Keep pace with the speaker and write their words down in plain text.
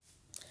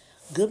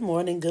Good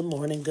morning, good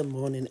morning, good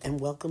morning,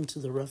 and welcome to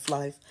the Rough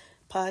Life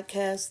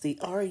podcast, the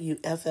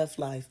RUFF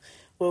Life,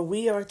 where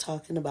we are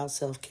talking about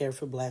self-care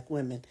for Black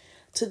women.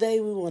 Today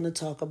we want to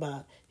talk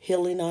about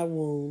healing our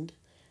wound,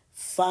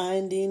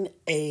 finding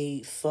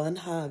a fun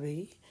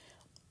hobby,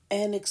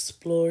 and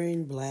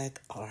exploring Black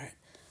art.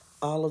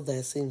 All of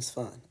that seems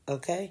fun,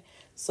 okay?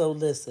 So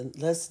listen,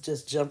 let's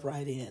just jump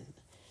right in.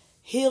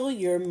 Heal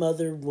your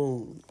mother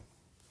wound.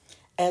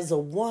 As a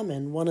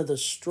woman, one of the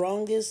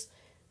strongest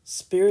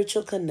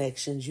spiritual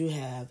connections you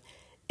have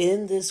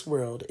in this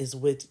world is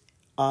with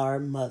our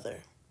mother.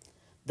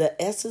 The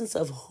essence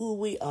of who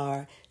we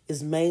are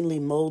is mainly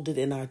molded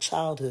in our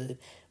childhood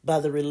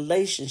by the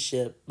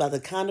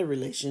kind of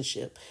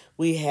relationship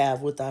we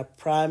have with our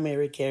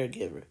primary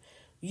caregiver,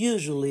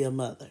 usually a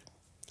mother.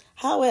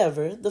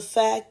 However, the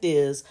fact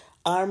is,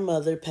 our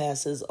mother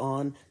passes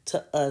on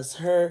to us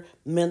her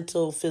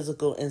mental,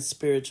 physical, and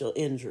spiritual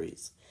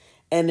injuries.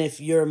 And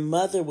if your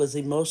mother was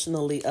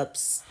emotionally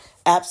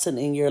absent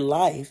in your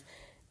life,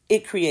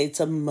 it creates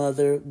a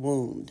mother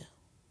wound.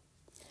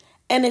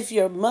 And if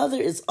your mother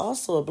is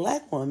also a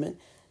Black woman,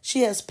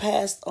 she has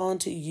passed on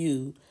to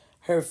you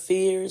her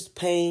fears,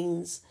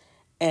 pains,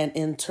 and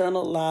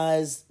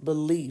internalized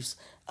beliefs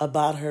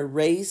about her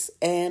race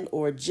and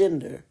or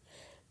gender,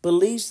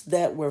 beliefs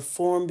that were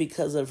formed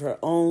because of her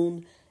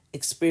own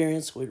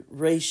experience with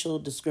racial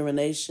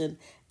discrimination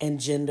and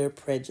gender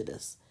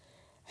prejudice.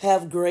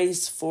 Have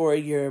grace for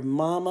your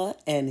mama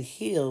and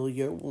heal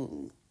your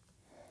wound.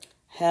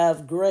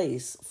 Have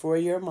grace for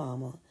your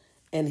mama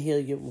and heal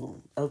your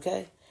wound,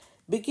 okay?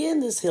 Begin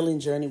this healing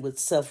journey with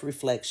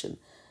self-reflection.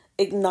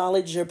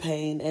 Acknowledge your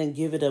pain and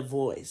give it a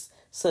voice,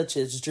 such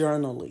as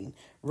journaling,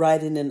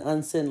 writing an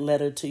unsent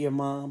letter to your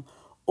mom,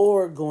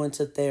 or going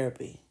to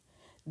therapy.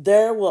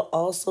 There will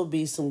also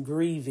be some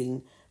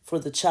grieving for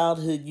the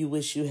childhood you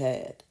wish you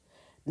had.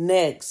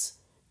 Next,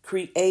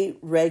 create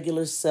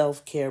regular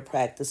self-care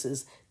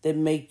practices that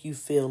make you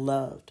feel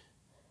loved.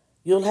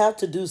 You'll have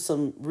to do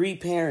some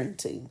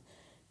reparenting,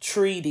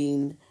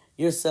 treating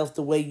yourself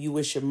the way you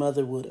wish your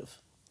mother would have.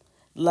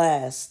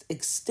 Last,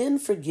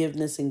 extend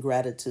forgiveness and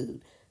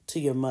gratitude to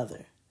your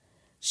mother.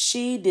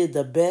 She did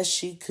the best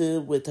she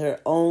could with her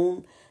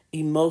own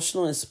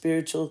emotional and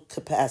spiritual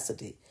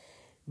capacity.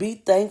 Be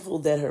thankful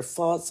that her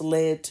faults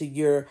led to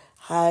your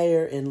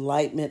higher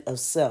enlightenment of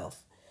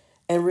self.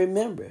 And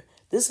remember,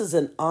 this is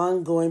an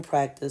ongoing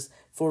practice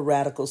for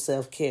radical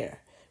self-care.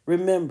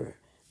 Remember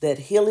that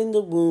healing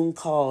the wound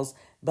caused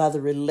by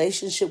the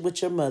relationship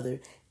with your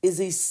mother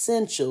is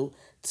essential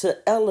to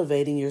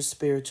elevating your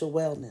spiritual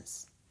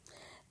wellness.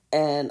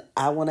 And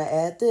I want to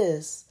add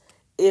this,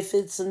 if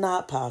it's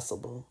not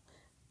possible,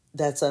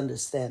 that's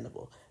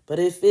understandable. But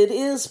if it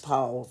is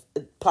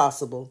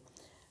possible,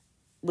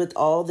 with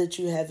all that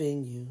you have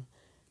in you,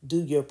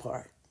 do your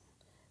part.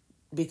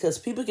 Because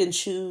people can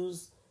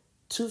choose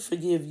to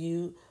forgive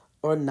you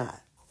or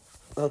not,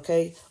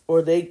 okay?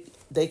 Or they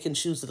can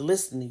choose to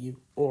listen to you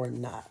or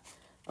not,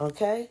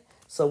 okay?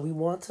 So we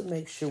want to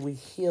make sure we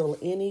heal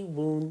any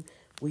wound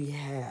we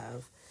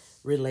have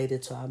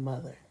related to our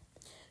mother.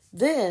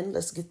 Then,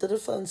 let's get to the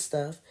fun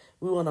stuff.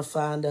 We want to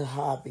find a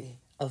hobby,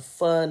 a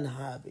fun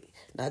hobby,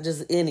 not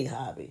just any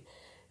hobby.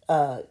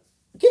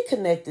 Get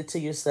connected to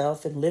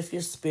yourself and lift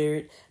your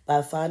spirit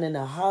by finding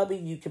a hobby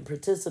you can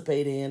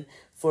participate in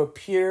for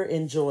pure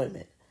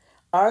enjoyment.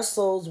 Our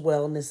soul's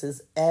wellness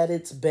is at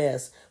its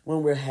best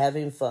when we're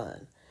having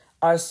fun.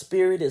 Our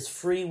spirit is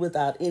free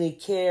without any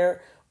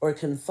care or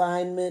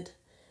confinement.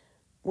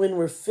 When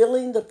we're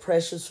feeling the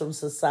pressures from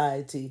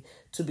society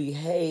to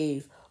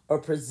behave or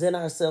present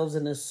ourselves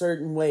in a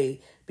certain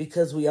way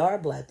because we are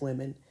Black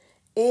women,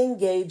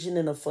 engaging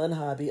in a fun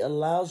hobby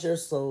allows your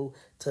soul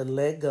to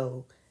let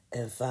go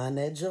and find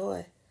that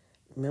joy.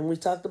 Remember we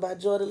talked about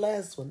joy the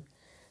last one.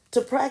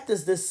 To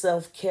practice this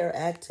self-care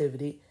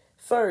activity,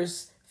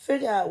 first,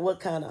 figure out what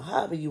kind of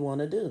hobby you want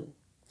to do.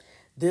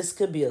 This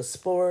could be a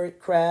sport,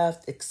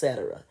 craft,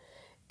 etc.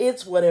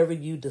 It's whatever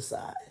you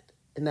decide.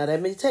 Now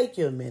that may take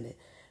you a minute,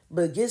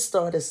 but get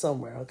started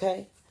somewhere,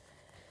 okay?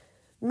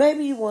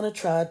 Maybe you want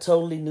to try a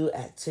totally new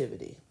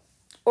activity.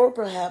 Or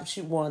perhaps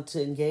you want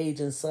to engage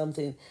in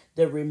something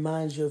that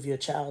reminds you of your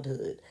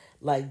childhood,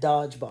 like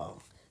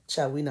dodgeball.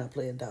 Child, we not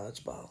playing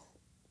dodgeball.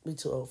 We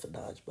too old for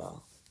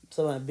dodgeball.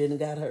 Somebody been and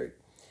got hurt.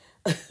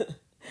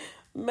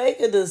 Make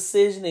a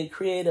decision and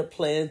create a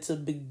plan to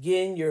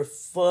begin your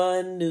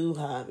fun new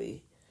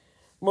hobby.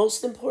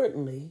 Most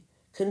importantly,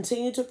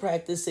 continue to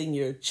practice in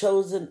your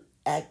chosen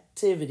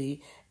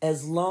activity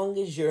as long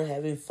as you're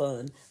having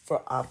fun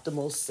for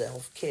optimal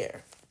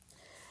self-care.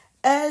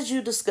 As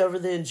you discover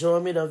the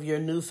enjoyment of your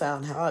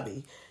newfound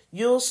hobby,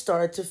 you'll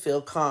start to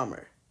feel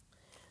calmer.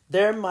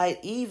 There might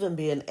even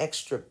be an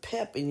extra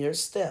pep in your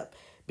step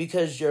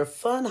because your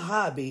fun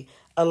hobby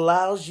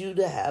allows you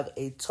to have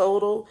a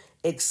total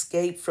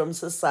escape from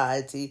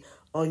society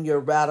on your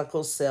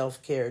radical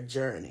self-care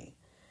journey.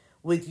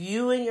 With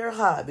you and your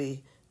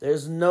hobby,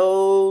 there's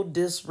no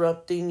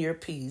disrupting your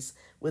peace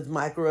with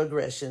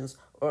microaggressions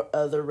or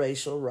other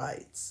racial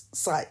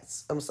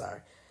sites.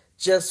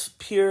 Just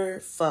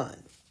pure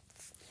fun.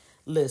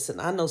 Listen,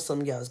 I know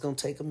some of y'all is going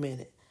to take a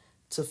minute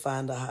to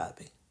find a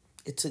hobby.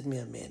 It took me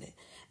a minute.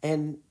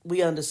 And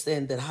we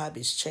understand that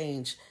hobbies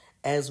change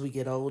as we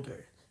get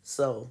older.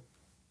 So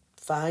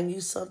find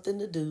you something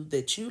to do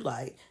that you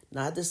like,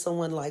 not that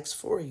someone likes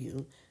for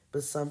you,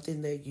 but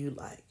something that you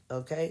like,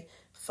 okay?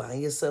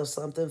 Find yourself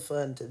something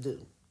fun to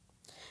do.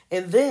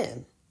 And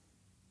then,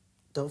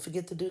 don't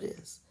forget to do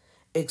this.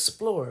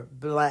 Explore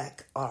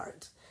Black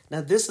art.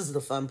 Now, this is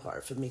the fun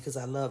part for me because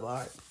I love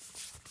art.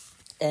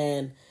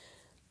 And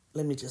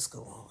let me just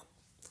go on.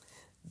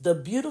 The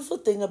beautiful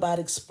thing about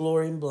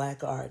exploring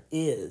Black art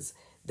is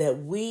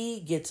that we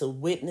get to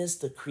witness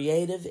the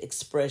creative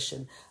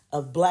expression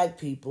of Black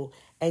people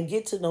and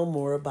get to know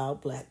more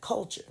about Black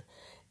culture.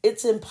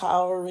 It's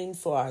empowering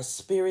for our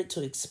spirit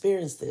to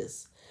experience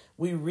this.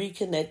 We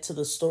reconnect to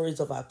the stories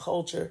of our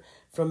culture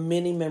from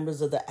many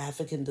members of the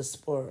African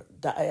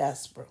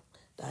diaspora.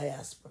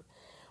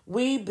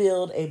 We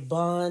build a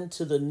bond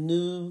to the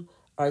new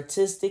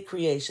artistic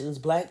creations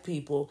Black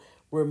people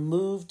were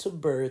moved to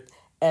birth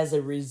as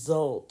a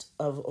result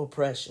of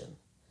oppression.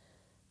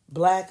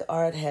 Black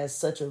art has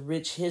such a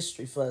rich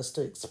history for us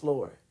to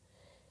explore.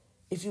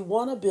 If you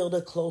want to build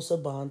a closer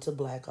bond to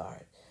Black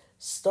art,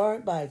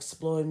 start by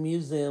exploring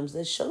museums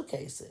that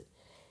showcase it.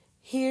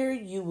 Here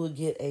you will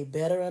get a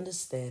better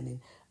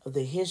understanding of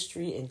the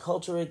history and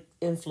cultural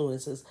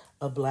influences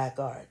of Black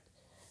art.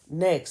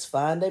 Next,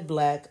 find a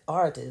Black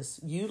artist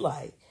you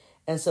like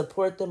and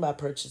support them by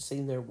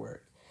purchasing their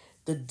work.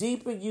 The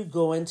deeper you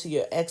go into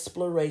your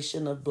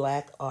exploration of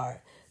Black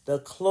art, the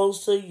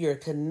closer your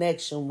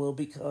connection will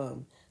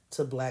become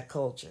to Black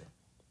culture.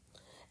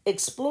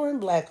 Exploring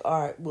Black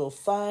art will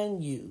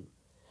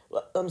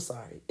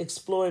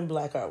exploring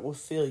Black art will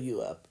fill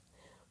you up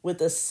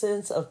with a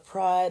sense of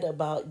pride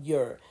about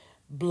your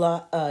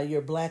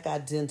Black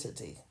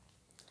identity.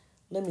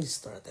 Let me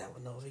start that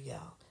one over,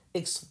 y'all.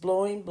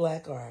 Exploring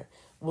Black art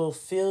will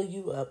fill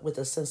you up with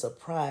a sense of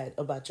pride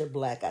about your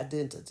Black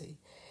identity.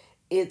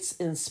 It's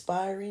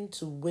inspiring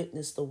to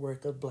witness the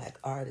work of Black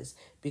artists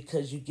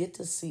because you get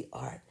to see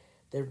art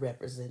that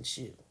represents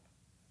you.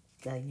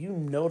 Now, you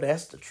know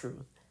that's the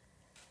truth.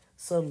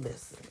 So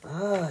listen,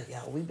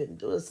 y'all, we've been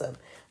doing something.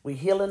 We're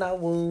healing our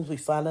wounds, we're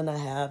finding a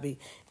hobby,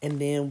 and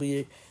then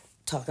we're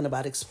talking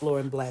about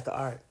exploring Black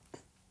art.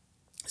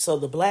 So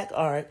the Black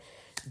art,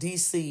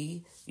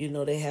 DC,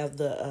 they have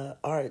the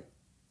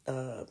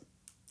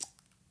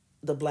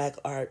the Black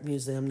Art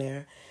Museum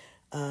there.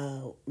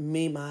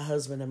 Me, my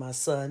husband, and my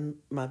son,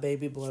 my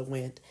baby boy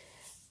went.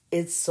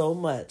 It's so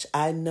much.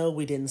 I know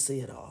we didn't see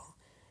it all.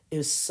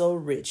 It's so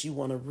rich. You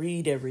want to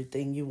read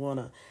everything. You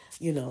want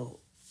to,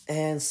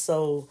 and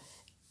so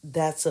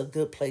that's a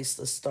good place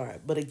to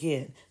start. But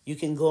again, you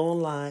can go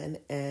online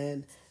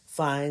and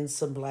find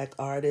some Black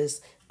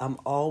artists. I'm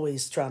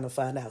always trying to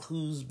find out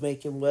who's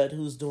making what,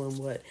 who's doing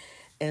what.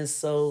 And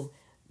so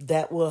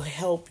that will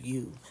help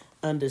you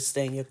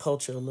understand your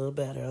culture a little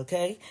better,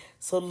 okay?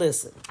 So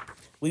listen,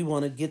 we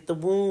want to get the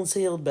wounds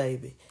healed,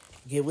 baby.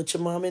 Get with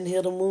your mom and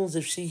heal the wounds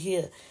if she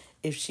here.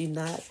 If she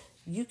not,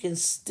 you can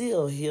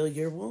still heal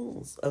your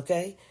wounds,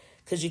 okay?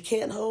 Because you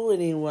can't hold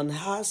anyone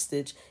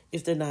hostage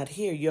if they're not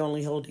here. You're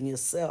only holding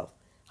yourself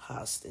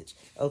hostage,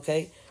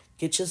 okay?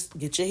 Get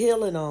your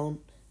healing on.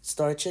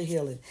 Start your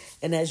healing.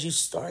 And as you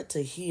start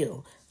to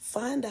heal,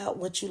 find out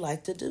what you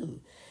like to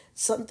do.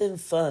 Something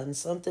fun,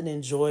 something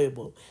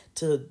enjoyable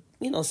to,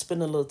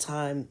 spend a little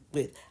time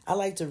with. I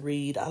like to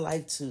read. I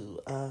like to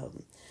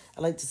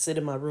sit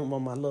in my room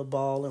on my little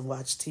ball and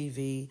watch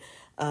TV.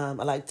 I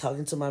like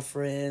talking to my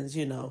friends.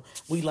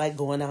 We like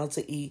going out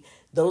to eat.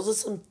 Those are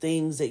some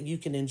things that you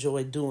can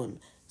enjoy doing.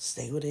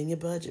 Stay within your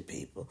budget,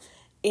 people.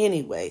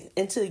 Anyway,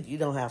 until you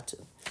don't have to.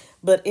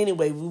 But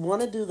anyway, we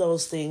want to do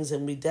those things,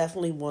 and we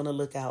definitely want to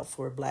look out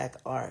for Black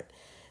art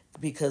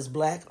because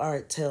Black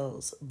art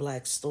tells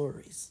Black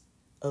stories,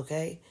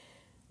 okay?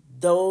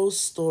 Those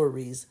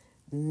stories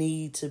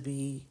need to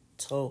be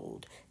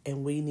told,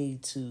 and we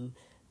need to,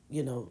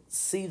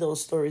 see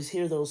those stories,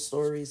 hear those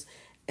stories,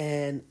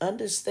 and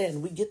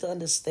understand. We get to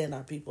understand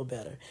our people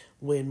better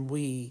when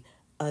we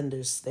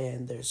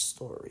understand their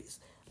stories,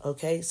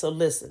 okay? So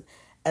listen,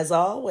 as I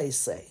always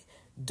say,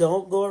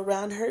 don't go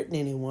around hurting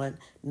anyone,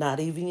 not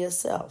even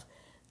yourself.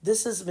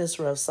 This is Miss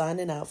Ruff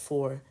signing out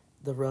for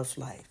The Rough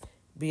Life.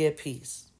 Be at peace.